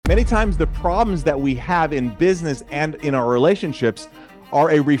Many times the problems that we have in business and in our relationships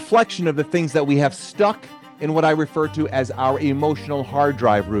are a reflection of the things that we have stuck in what I refer to as our emotional hard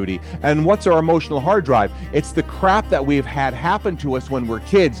drive, Rudy. And what's our emotional hard drive? It's the crap that we've had happen to us when we're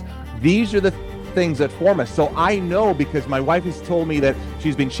kids. These are the things that form us. So I know, because my wife has told me that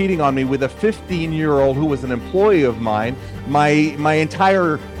she's been cheating on me with a 15-year-old who was an employee of mine. My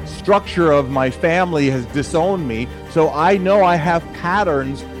entire structure of my family has disowned me. So I know I have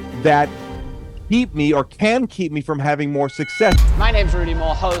patterns that keep me or can keep me from having more success. My name's Rudy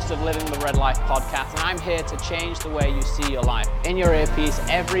Moore, host of Living the Red Life podcast, and I'm here to change the way you see your life in your earpiece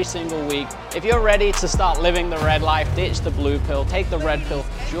every single week. If you're ready to start living the red life, ditch the blue pill, take the red pill,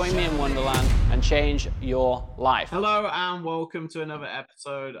 join me in Wonderland and change your life. Hello and welcome to another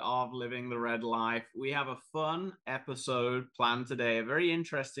episode of Living the Red Life. We have a fun episode planned today, a very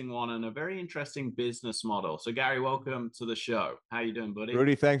interesting one and a very interesting business model. So Gary, welcome to the show. How you doing, buddy?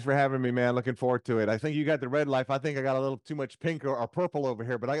 Rudy, thanks for having me, man. Looking forward to it. I think you got the red life. I think I got a little too much pink or purple over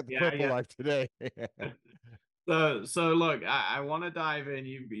here, but I got the purple life today. So look, I want to dive in.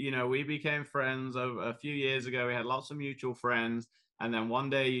 You know, we became friends a few years ago. We had lots of mutual friends. And then one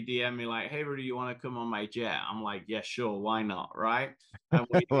day you DM me like, hey, Rudy, you want to come on my jet? I'm like, yeah, sure. Why not? Right. And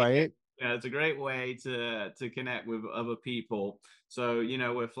right. Yeah, it's a great way to connect with other people. So, you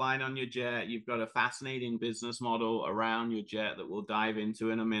know, we're flying on your jet. You've got a fascinating business model around your jet that we'll dive into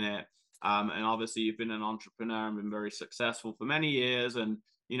in a minute. And obviously you've been an entrepreneur and been very successful for many years, and,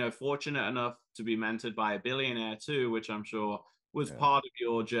 you know, fortunate enough to be mentored by a billionaire too, which I'm sure was part of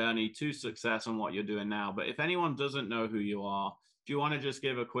your journey to success and what you're doing now. But if anyone doesn't know who you are, do you want to just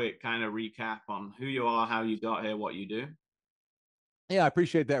give a quick kind of recap on who you are, how you got here, what you do? Yeah, I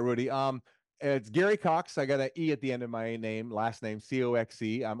appreciate that, Rudy. It's Gary Cox. I got an E at the end of my name, last name,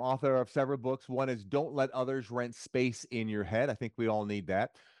 C-O-X-E. I'm author of several books. One is Don't Let Others Rent Space in Your Head. I think we all need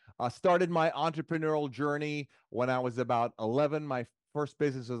that. Started my entrepreneurial journey when I was about 11. My first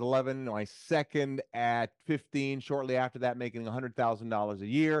business was 11. My second at 15. Shortly after that, making $100,000 a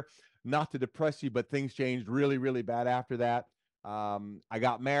year. Not to depress you, but things changed really, really bad after that. I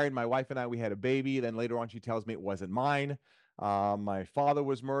got married. My wife and I, we had a baby. Then later on, she tells me it wasn't mine. My father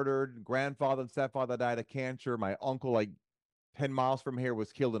was murdered. Grandfather and stepfather died of cancer. My uncle, like 10 miles from here,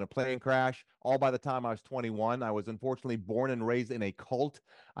 was killed in a plane crash. All by the time I was 21. I was unfortunately born and raised in a cult.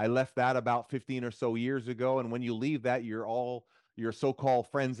 I left that about 15 or so years ago. And when you leave that, your so-called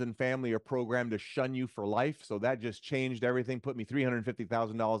friends and family are programmed to shun you for life. So that just changed everything, put me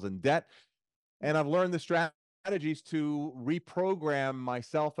 $350,000 in debt. And I've learned the strategies to reprogram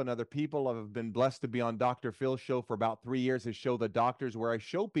myself and other people. I've been blessed to be on Dr. Phil's show for about 3 years, his show, The Doctors, where I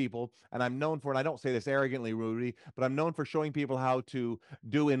show people, and I'm known for, and I don't say this arrogantly, Rudy, but I'm known for showing people how to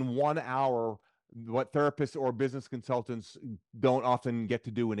do in 1 hour what therapists or business consultants don't often get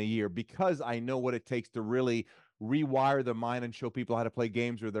to do in a year, because I know what it takes to really rewire the mind and show people how to play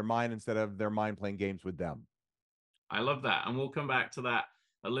games with their mind instead of their mind playing games with them. I love that. And we'll come back to that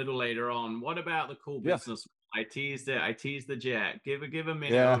a little later on. What about the cool business? I teased it. I teased the jet. Give a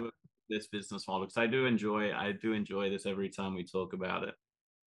minute over this business model, because I do enjoy this every time we talk about it.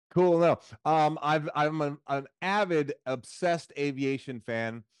 Cool. No, I'm an avid, obsessed aviation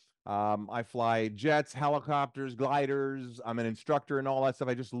fan. I fly jets, helicopters, gliders. I'm an instructor and all that stuff.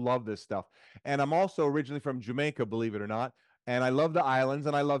 I just love this stuff. And I'm also originally from Jamaica, believe it or not. And I love the islands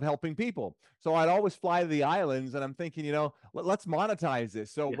and I love helping people. So I'd always fly to the islands, and I'm thinking, you know, let's monetize this.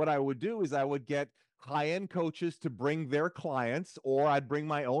 So what I would do is I would get high-end coaches to bring their clients, or I'd bring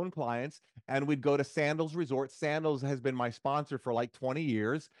my own clients, and we'd go to Sandals Resort. Sandals has been my sponsor for like 20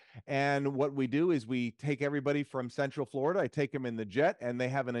 years. And what we do is we take everybody from Central Florida. I take them in the jet, and they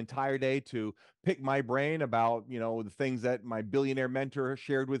have an entire day to pick my brain about, you know, the things that my billionaire mentor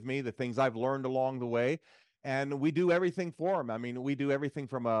shared with me, the things I've learned along the way. And we do everything for them. I mean, we do everything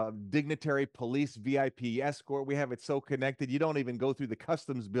from a dignitary police VIP escort. We have it so connected. You don't even go through the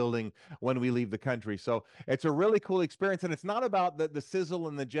customs building when we leave the country. So it's a really cool experience. And it's not about the sizzle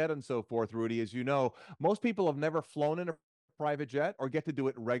and the jet and so forth, Rudy. As you know, most people have never flown in a private jet or get to do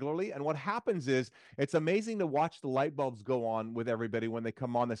it regularly. And what happens is it's amazing to watch the light bulbs go on with everybody when they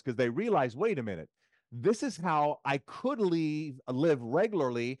come on this, because they realize, wait a minute, this is how I could live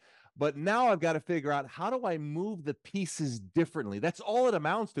regularly. But now I've got to figure out, how do I move the pieces differently? That's all it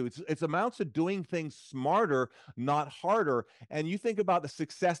amounts to. It amounts to doing things smarter, not harder. And you think about the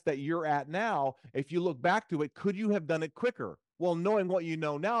success that you're at now. If you look back to it, could you have done it quicker? Well, knowing what you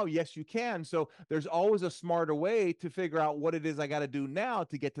know now, yes, you can. So there's always a smarter way to figure out what it is I got to do now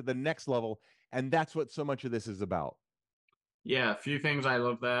to get to the next level. And that's what so much of this is about. Yeah, a few things I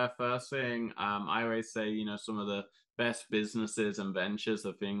love there. First thing, I always say, you know, some of the best businesses and ventures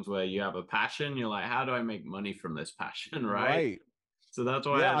are things where you have a passion. You're like, how do I make money from this passion, right? Right. So that's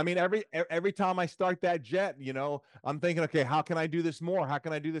why Yeah, I mean, every time I start that jet, I'm thinking, okay, how can I do this more? How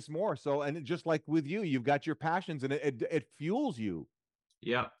can I do this more? So, and just like with you, you've got your passions, and it fuels you.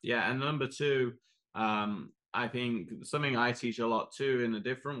 Yeah, yeah. And number two, I think something I teach a lot too in a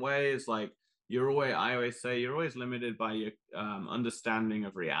different way is like I always say you're always limited by your understanding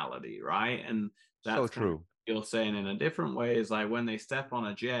of reality, right? And So that's kind of true. you're saying in a different way is like when they step on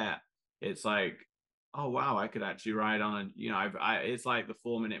a jet, it's like, oh wow, I could actually ride on a, it's like the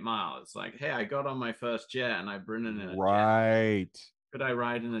 4 minute mile. It's like, hey, I got on my first jet and I've ridden in a jet. Right. Could I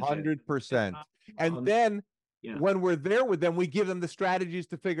ride in a jet? 100%. And then Yeah. when we're there with them, we give them the strategies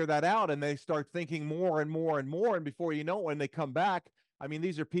to figure that out, and they start thinking more and more and more. And before you know it, when they come back, I mean,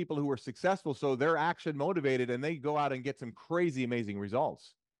 these are people who are successful, so they're action motivated, and they go out and get some crazy, amazing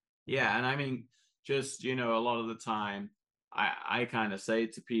results. Yeah, and I mean, just a lot of the time, I kind of say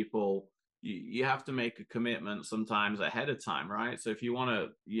to people, you have to make a commitment sometimes ahead of time, right? So if you want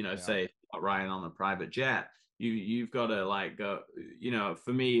to, Yeah. say riding on a private jet, you've got to like go.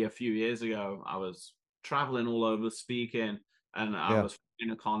 For me, a few years ago, I was traveling all over speaking, and I Yeah. was in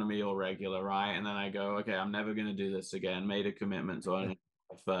economy or regular, right? And then I go, okay, I'm never going to do this again. Made a commitment to only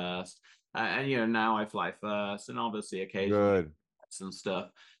fly first, and now I fly first, and obviously occasionally Good. and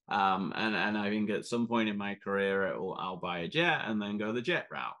stuff. And I think at some point in my career, I'll buy a jet and then go the jet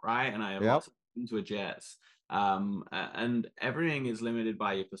route, right? And I have Yep. lots of into jets. And everything is limited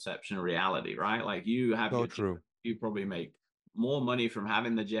by your perception of reality, right? Like you have So your jet, true. you probably make more money from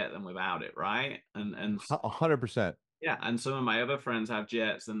having the jet than without it, right? And 100%. yeah, and some of my other friends have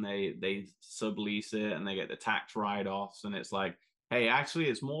jets and they sublease it and they get the tax write-offs, and it's like, hey, actually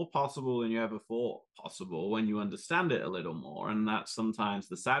it's more possible than you ever thought possible when you understand it a little more. And that's sometimes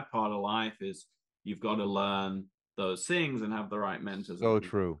the sad part of life is you've got to learn those things and have the right mentors and So people.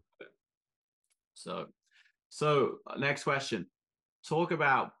 true. So next question. Talk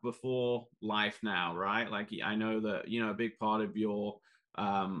about before life now, right? Like I know that a big part of your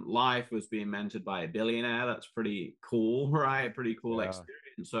life was being mentored by a billionaire. That's pretty cool, right? Pretty cool Yeah.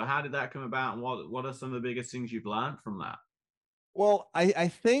 experience. So how did that come about, and what are some of the biggest things you've learned from that? Well, I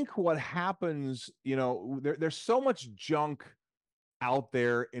think what happens, there's so much junk out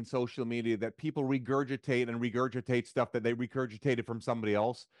there in social media that people regurgitate stuff that they regurgitated from somebody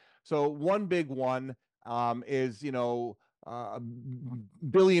else. So one big one is,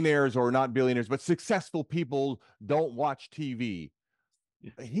 billionaires, or not billionaires, but successful people don't watch TV.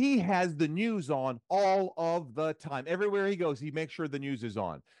 Yeah. He has the news on all of the time. Everywhere he goes, he makes sure the news is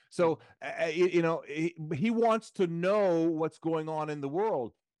on. So, he wants to know what's going on in the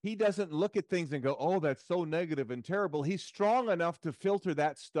world. He doesn't look at things and go, oh, that's so negative and terrible. He's strong enough to filter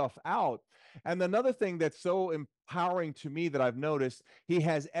that stuff out. And another thing that's so empowering to me that I've noticed, he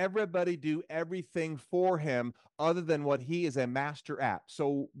has everybody do everything for him other than what he is a master at.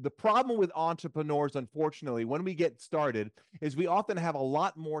 So the problem with entrepreneurs, unfortunately, when we get started, is we often have a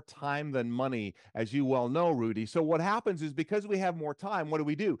lot more time than money, as you well know, Rudy. So what happens is, because we have more time, what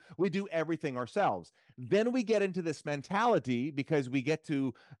do? We do everything ourselves. Then we get into this mentality, because we get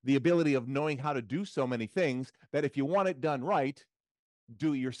to the ability of knowing how to do so many things, that if you want it done right,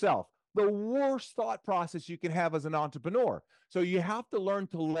 do it yourself. The worst thought process you can have as an entrepreneur. So you have to learn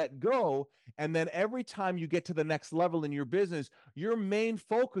to let go. And then every time you get to the next level in your business, your main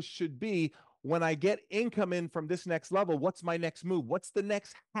focus should be, when I get income in from this next level, what's my next move? What's the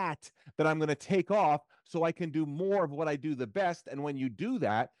next hat that I'm going to take off so I can do more of what I do the best? And when you do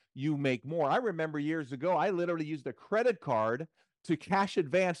that, you make more. I remember years ago, I literally used a credit card to cash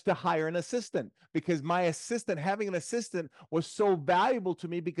advance to hire an assistant, because my assistant, having an assistant, was so valuable to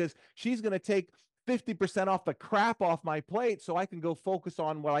me, because she's going to take 50% off the crap off my plate so I can go focus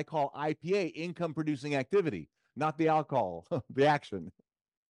on what I call IPA, income producing activity, not the alcohol, the action.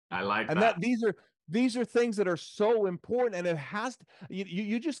 I like And that. these are things that are so important, and it has to,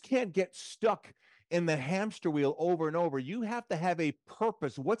 you just can't get stuck in the hamster wheel over and over. You have to have a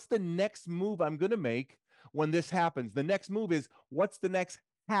purpose. What's the next move I'm going to make when this happens? The next move is, what's the next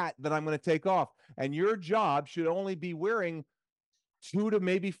hat that I'm going to take off? And your job should only be wearing 2 to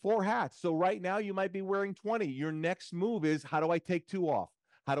maybe 4 hats. So right now you might be wearing 20. Your next move is, how do I take 2 off?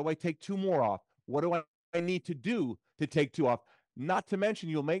 How do I take 2 more off? What do I need to do to take 2 off? Not to mention,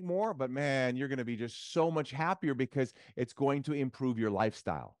 you'll make more, but man, you're going to be just so much happier, because it's going to improve your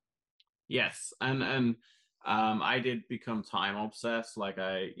lifestyle. Yes, and I did become time obsessed. Like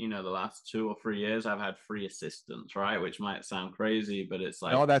the last 2 or 3 years, I've had free assistants, right? Which might sound crazy, but it's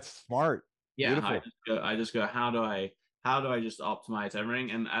like, No, that's smart. yeah, Beautiful. I just go, how do I just optimize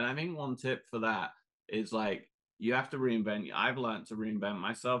everything? And I think one tip for that is like, you have to reinvent. I've learned to reinvent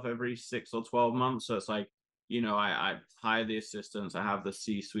myself every 6 or 12 months. So it's like, I hire the assistants, I have the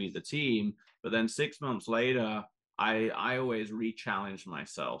C-suite, the team, but then 6 months later, I always re-challenge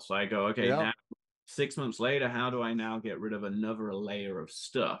myself. So I go, okay, Yeah, now 6 months later, how do I now get rid of another layer of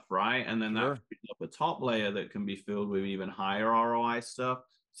stuff, right? And then that sure. frees up a top layer that can be filled with even higher ROI stuff.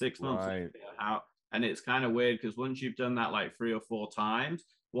 6 months Right. later, how? And it's kind of weird because once you've done that like 3 or 4 times,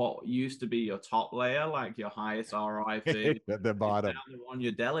 what used to be your top layer, like your highest ROI thing, At the is now bottom. the one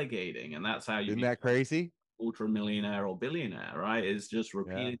you're delegating, and that's how you Isn't that become crazy? ultra millionaire or billionaire, right? It's just Yeah.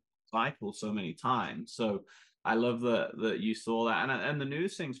 repeating the cycle so many times. So I love that you saw that, and the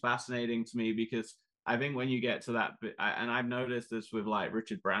news thing's fascinating to me because I think when you get to that bit, and I've noticed this with like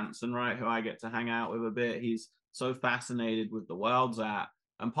Richard Branson, right, who I get to hang out with a bit. He's so fascinated with the world's at,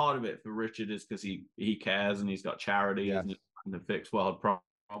 and part of it for Richard is because he cares and he's got charities Yes. and he's trying to fix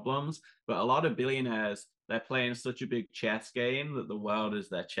problems. But a lot of billionaires, they're playing such a big chess game that the world is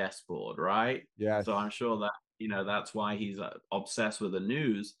their chessboard, right? Yes. So I'm sure that that's why he's obsessed with the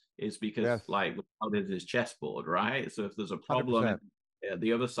news, is because Yes. like the world is his chessboard, right? So if there's a problem 100%. in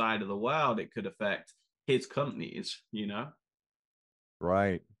the other side of the world, it could affect his companies.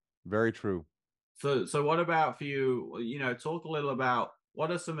 Right. Very true. So what about for you? Talk a little about what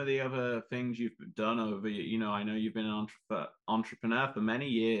are some of the other things you've done over. I know you've been an entrepreneur for many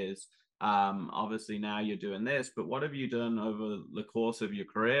years. Obviously now you're doing this, but what have you done over the course of your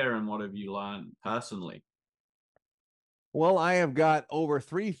career, and what have you learned personally? Well, I have got over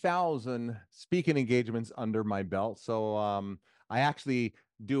 3,000 speaking engagements under my belt. So I actually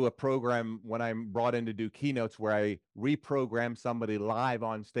do a program when I'm brought in to do keynotes where I reprogram somebody live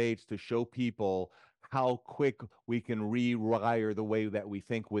on stage to show people how quick we can rewire the way that we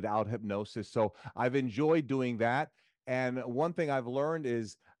think without hypnosis. So I've enjoyed doing that. And one thing I've learned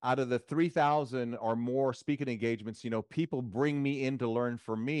is out of the 3,000 or more speaking engagements, people bring me in to learn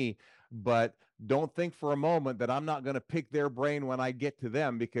from me, but don't think for a moment that I'm not going to pick their brain when I get to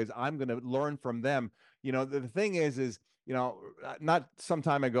them, because I'm going to learn from them. The thing is, not some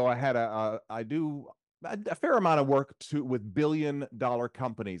time ago, I do a fair amount of work with billion-dollar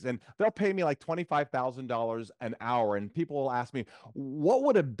companies, and they'll pay me like $25,000 an hour. And people will ask me, what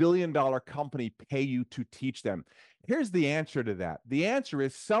would a billion-dollar company pay you to teach them? Here's the answer to that. The answer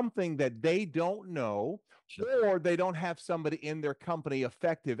is something that they don't know, or they don't have somebody in their company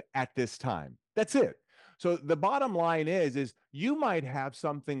effective at this time. That's it. So the bottom line is you might have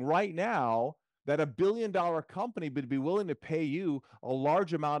something right now that a billion-dollar company would be willing to pay you a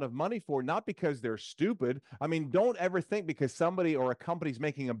large amount of money for, not because they're stupid. I mean, don't ever think because somebody or a company's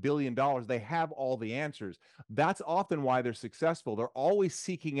making $1 billion, they have all the answers. That's often why they're successful. They're always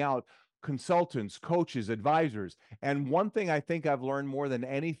seeking out consultants, coaches, advisors. And one thing I think I've learned more than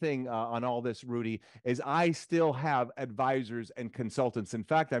anything on all this, Rudy, is I still have advisors and consultants. In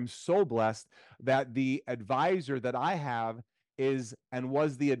fact, I'm so blessed that the advisor that I have is and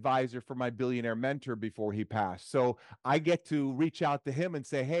was the advisor for my billionaire mentor before he passed. So I get to reach out to him and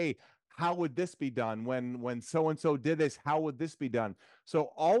say, hey, how would this be done when so and so did this? How would this be done? So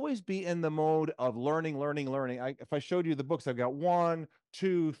always be in the mode of learning. If I showed you the books, I've got 1,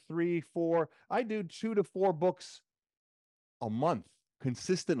 2, 3, 4. I do 2 to 4 books a month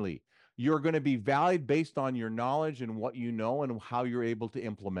consistently. You're going to be valued based on your knowledge and what you know and how you're able to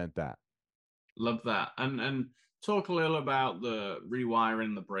implement that. Love that. And talk a little about the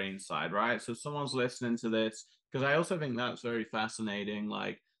rewiring the brain side, right? So if someone's listening to this, because I also think that's very fascinating.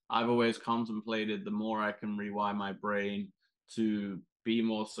 Like I've always contemplated the more I can rewire my brain to be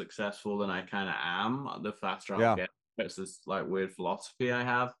more successful than I kind of am, the faster I'll Yeah, get. It's this like weird philosophy I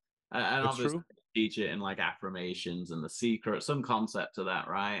have. And it's obviously true. teach it in like affirmations and the secret, some concept to that,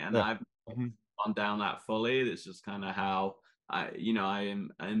 right? And Yeah. I've Mhm. gone down that fully. It's just kind of how I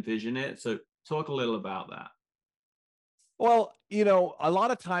envision it. So talk a little about that. Well, a lot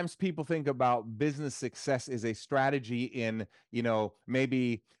of times people think about business success as a strategy in,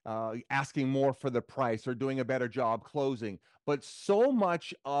 maybe asking more for the price or doing a better job closing. But so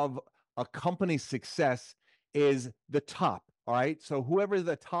much of a company's success is the top. All right. So whoever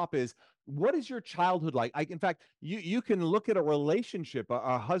the top is, what is your childhood like? In fact, you can look at a relationship,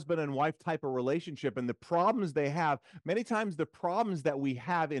 a husband and wife type of relationship, and the problems they have. Many times, the problems that we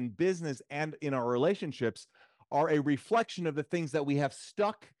have in business and in our relationships are a reflection of the things that we have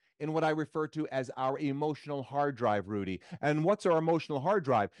stuck in what I refer to as our emotional hard drive, Rudy. And what's our emotional hard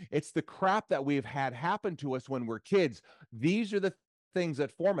drive? It's the crap that we've had happen to us when we're kids. These are the things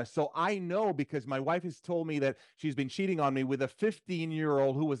that form us. So I know, because my wife has told me that she's been cheating on me with a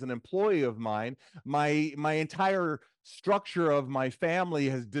 15-year-old who was an employee of mine. My entire structure of my family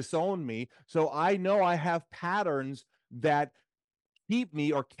has disowned me. So I know I have patterns that keep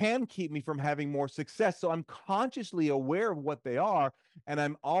me, or can keep me, from having more success. So I'm consciously aware of what they are, and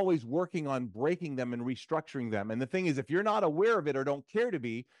I'm always working on breaking them and restructuring them. And the thing is, if you're not aware of it or don't care to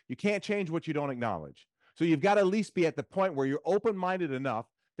be, you can't change what you don't acknowledge. So you've got to at least be at the point where you're open-minded enough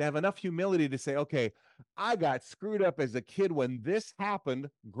to have enough humility to say, okay, I got screwed up as a kid when this happened.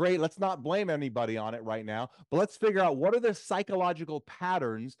 Great. Let's not blame anybody on it right now, but let's figure out what are the psychological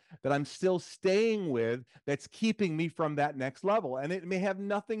patterns that I'm still staying with that's keeping me from that next level. And it may have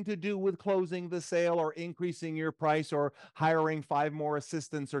nothing to do with closing the sale or increasing your price or hiring 5 more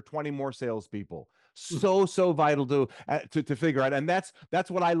assistants or 20 more salespeople. So vital to figure out. And that's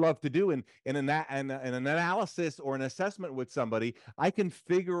what I love to do in an analysis or an assessment with somebody. I can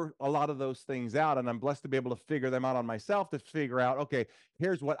figure a lot of those things out, and I'm blessed to be able to figure them out on myself, to figure out, okay,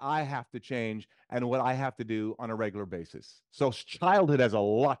 here's what I have to change and what I have to do on a regular basis. So childhood has a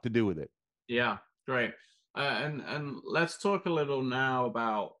lot to do with it. Yeah, great. And let's talk a little now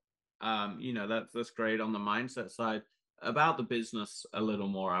about that's great on the mindset side, about the business a little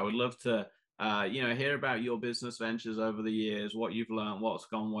more. I would love to hear about your business ventures over the years, what you've learned, what's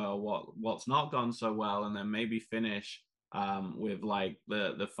gone well, what's not gone so well, and then maybe finish with like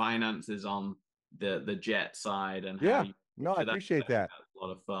the finances on the jet side and Yeah. how you. No, I appreciate that. That's a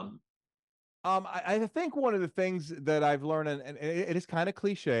lot of fun. I think one of the things that I've learned, and it is kind of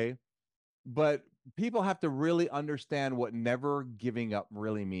cliche, but people have to really understand what never giving up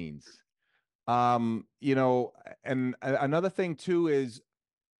really means. And another thing too is,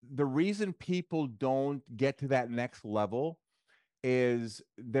 the reason people don't get to that next level is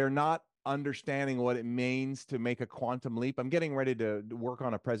they're not understanding what it means to make a quantum leap. I'm getting ready to work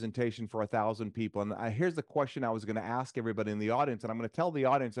on a presentation for 1,000 people. And here's the question I was going to ask everybody in the audience. And I'm going to tell the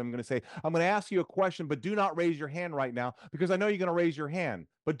audience, I'm going to say, I'm going to ask you a question, but do not raise your hand right now, because I know you're going to raise your hand,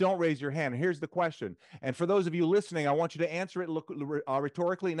 but don't raise your hand. Here's the question. And for those of you listening, I want you to answer it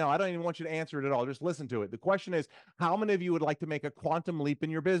rhetorically. No, I don't even want you to answer it at all. Just listen to it. The question is, how many of you would like to make a quantum leap in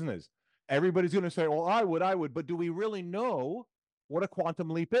your business? Everybody's going to say, well, I would. But do we really know what a quantum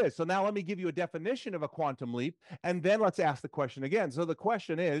leap is? So now let me give you a definition of a quantum leap, and then let's ask the question again. So the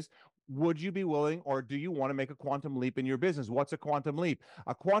question is, would you be willing, or do you want to make a quantum leap in your business? What's a quantum leap?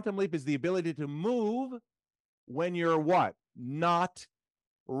 A quantum leap is the ability to move when you're what? Not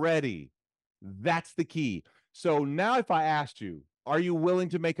ready. That's the key. So now if I asked you, are you willing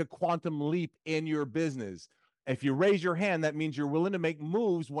to make a quantum leap in your business? If you raise your hand, that means you're willing to make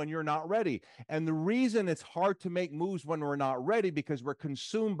moves when you're not ready. And the reason it's hard to make moves when we're not ready, because we're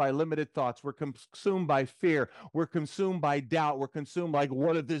consumed by limited thoughts. We're consumed by fear. We're consumed by doubt. We're consumed like,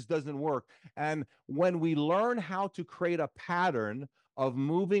 what if this doesn't work? And when we learn how to create a pattern of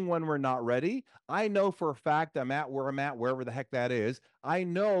moving when we're not ready, I know for a fact I'm at where I'm at, wherever the heck that is. I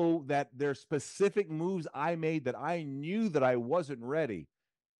know that there's specific moves I made that I knew that I wasn't ready.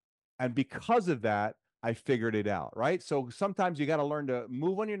 And because of that, I figured it out, right? So sometimes you got to learn to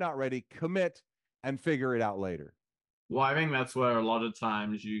move when you're not ready, commit, and figure it out later. Well, I think that's where a lot of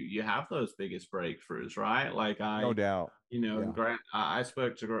times you have those biggest breakthroughs, right? Like No doubt. Yeah. Grant, I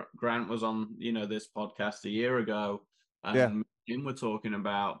spoke to Grant, was on, this podcast a year ago, and him we're talking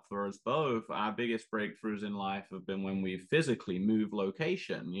about, for us both, our biggest breakthroughs in life have been when we physically move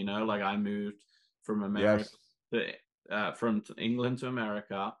location. Like I moved from America from England to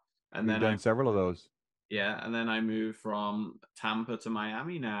America, and We've then done several of those. Yeah, and then I moved from Tampa to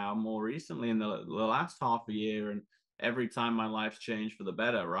Miami now, more recently in the last half a year, and every time my life's changed for the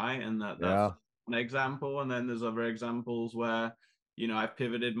better, right? And that's an example. And then there's other examples where, I've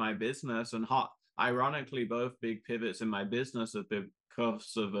pivoted my business, and ironically, both big pivots in my business have been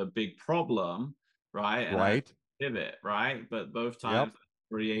because of a big problem, right? And I pivot, right? But both times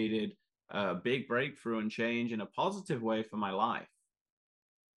created a big breakthrough and change in a positive way for my life.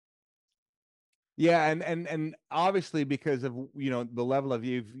 Yeah, and obviously, because of the level of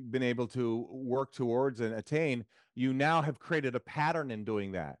you've been able to work towards and attain, you now have created a pattern in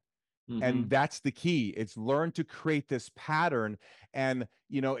doing that. And that's the key. It's learn to create this pattern. And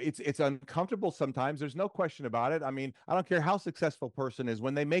it's uncomfortable sometimes. There's no question about it. I mean, I don't care how successful a person is,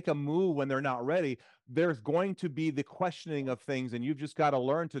 when they make a move when they're not ready, there's going to be the questioning of things, and you've just got to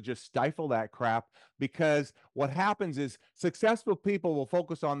learn to just stifle that crap. Because what happens is, successful people will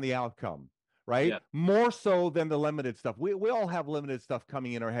focus on the outcome, right? More so than the limited stuff. We all have limited stuff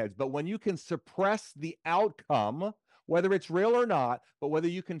coming in our heads, but when you can suppress the outcome whether it's real or not, but whether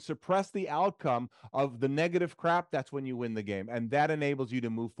you can suppress the outcome of the negative crap, that's when you win the game. And that enables you to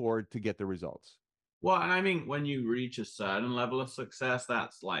move forward to get the results. Well, I mean, when you reach a certain level of success,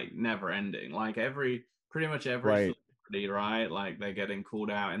 that's like never ending. Like pretty much every Right. celebrity, right? Like they're getting called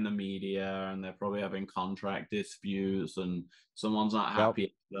out in the media and they're probably having contract disputes and someone's not Yep.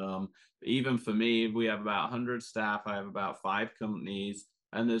 happy with them. Even for me, we have about 100 staff. I have about 5 companies,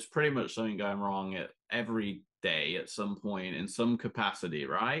 and there's pretty much something going wrong at every day at some point in some capacity,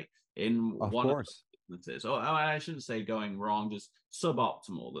 right? In Of one of course. businesses. Or I shouldn't say going wrong, just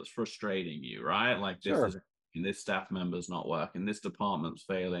suboptimal that's frustrating you, right? Like Sure. this staff member's not working, this department's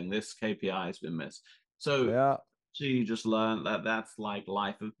failing, this KPI has been missed. So Yeah. you just learn that that's like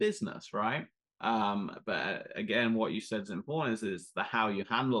life of business, right? But again, what you said is important is the how you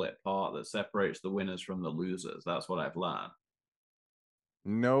handle it part that separates the winners from the losers. That's what I've learned.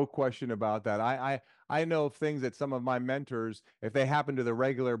 No question about that. I know of things that some of my mentors, if they happen to the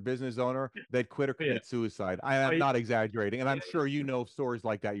regular business owner, they'd quit or Yeah. commit suicide. I am not exaggerating, and I'm Yeah. sure you know stories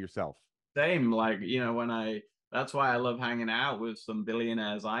like that yourself. Same, like, that's why I love hanging out with some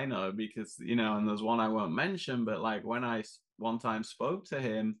billionaires I know because, and there's one I won't mention, but like when one time spoke to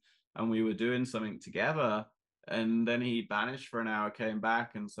him and we were doing something together, and then he vanished for an hour, came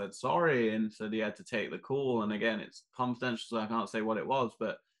back and said sorry, and said he had to take the call. And again, it's confidential, so I can't say what it was,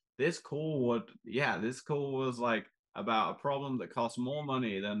 but this call was like about a problem that costs more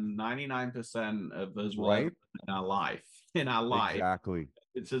money than 99% of us will ever Right? in our life. In our life Exactly.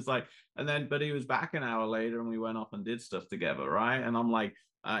 it's just like, and then, but he was back an hour later and we went off and did stuff together, right? And I'm like,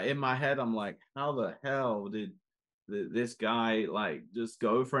 in my head, I'm like, how the hell did this guy like just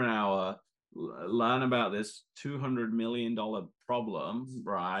go for an hour, learn about this $200 million problem,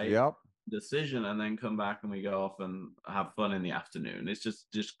 right? Yep. Decision, and then come back and we go off and have fun in the afternoon. It's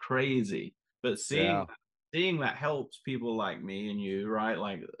just crazy. But Yeah. seeing that helps people like me and you, right?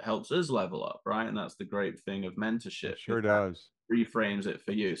 Like helps us level up, right? And that's the great thing of It mentorship because sure does. reframes it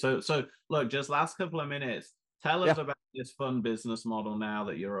for you. So look, just last couple of minutes, tell us Yeah. about this fun business model now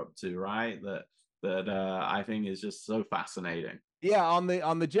that you're up to, right? That I think is just so fascinating. Yeah, on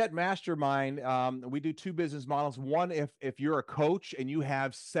the Jet Mastermind, we do two business models. One, if you're a coach and you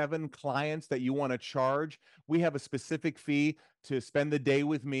have 7 clients that you want to charge, we have a specific fee to spend the day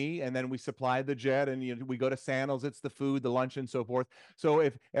with me, and then we supply the jet, and we go to Sandals. It's the food, the lunch, and so forth. So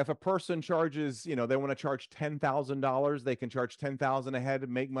if a person charges, they want to charge $10,000, they can charge 10,000 ahead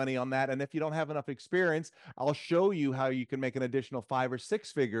and make money on that. And if you don't have enough experience, I'll show you how you can make an additional 5 or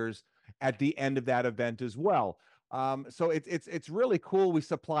 6 figures at the end of that event as well. So it's really cool. We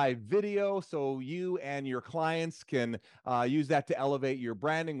supply video so you and your clients can use that to elevate your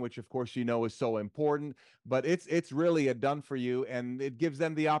branding, which of course is so important. But it's really a done for you, and it gives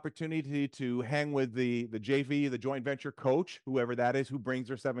them the opportunity to hang with the JV, the joint venture coach, whoever that is, who brings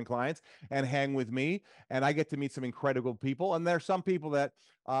their 7 clients, and hang with me. And I get to meet some incredible people. And there's some people that,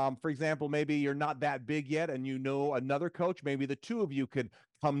 for example, maybe you're not that big yet, and another coach. Maybe the two of you could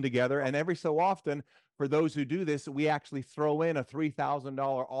come together, and every so often, for those who do this, we actually throw in a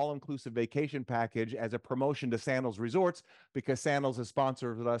 $3,000 all-inclusive vacation package as a promotion to Sandals Resorts, because Sandals has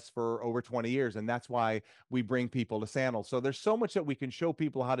sponsored us for over 20 years, and that's why we bring people to Sandals. So there's so much that we can show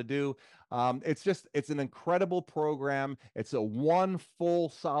people how to do. It's an incredible program. It's a one full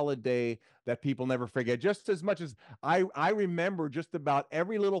solid day that people never forget. Just as much as I remember just about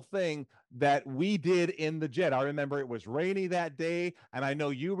every little thing that we did in the jet. I remember it was rainy that day, and I know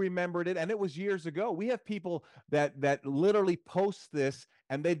you remembered it, and it was years ago. We have people that literally post this,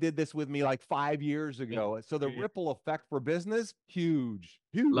 and they did this with me like 5 years ago. So the ripple effect for business, huge,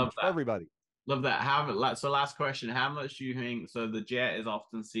 Love huge for that. everybody. Love that. So last question, how much do you think, so the jet is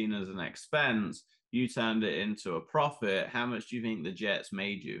often seen as an expense, you turned it into a profit. How much do you think the jet's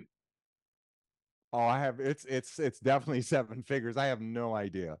made you? Oh, I have it's definitely 7 figures. I have no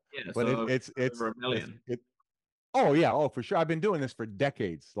idea. Yeah, But so over a it's million. it oh yeah, oh for sure. I've been doing this for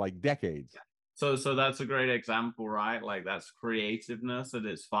decades, like decades. So that's a great example, right? Like that's creativeness at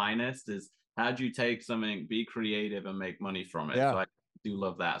its finest is how do you take something, be creative and make money from it? So Yeah. I do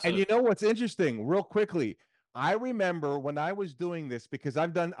love that. And So you know what's interesting, real quickly, I remember when I was doing this, because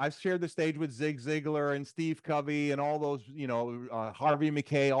I've shared the stage with Zig Ziglar and Steve Covey and all those, Harvey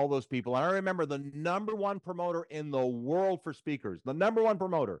McKay, all those people. And I remember the number one promoter in the world for speakers, the number one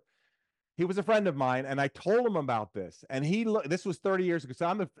promoter. He was a friend of mine, and I told him about this. And this was 30 years ago. So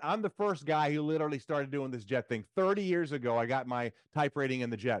I'm the first guy who literally started doing this jet thing. 30 years ago, I got my type rating in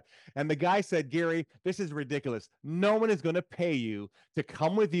the jet. And the guy said, Gary, this is ridiculous. No one is going to pay you to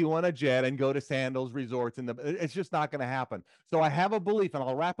come with you on a jet and go to Sandals resorts. It's just not going to happen. So I have a belief, and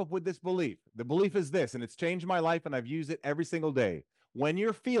I'll wrap up with this belief. The belief is this, and it's changed my life, and I've used it every single day. When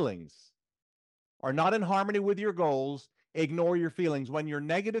your feelings are not in harmony with your goals, ignore your feelings. When your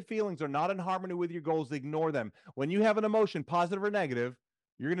negative feelings are not in harmony with your goals, ignore them. When you have an emotion, positive or negative,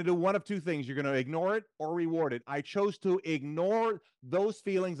 you're going to do one of two things. You're going to ignore it or reward it. I chose to ignore those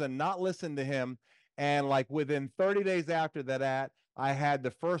feelings and not listen to him. And like within 30 days after that, I had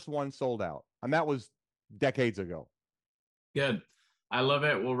the first one sold out. And that was decades ago. Good. I love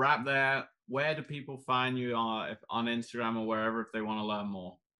it. We'll wrap there. Where do people find you on Instagram or wherever if they want to learn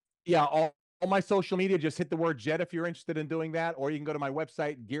more? Yeah, all my social media, just hit the word jet if you're interested in doing that, or you can go to my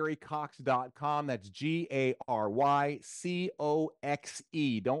website, GaryCoxe.com. That's GaryCoxe.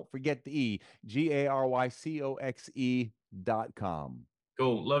 Don't forget the E, GaryCoxe.com.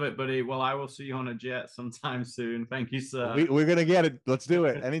 Cool. Love it, buddy. Well, I will see you on a jet sometime soon. Thank you, sir. We're going to get it. Let's do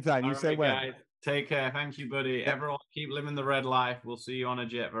it. Anytime. You say when. Guys, take care. Thank you, buddy. Everyone, keep living the red life. We'll see you on a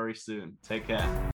jet very soon. Take care.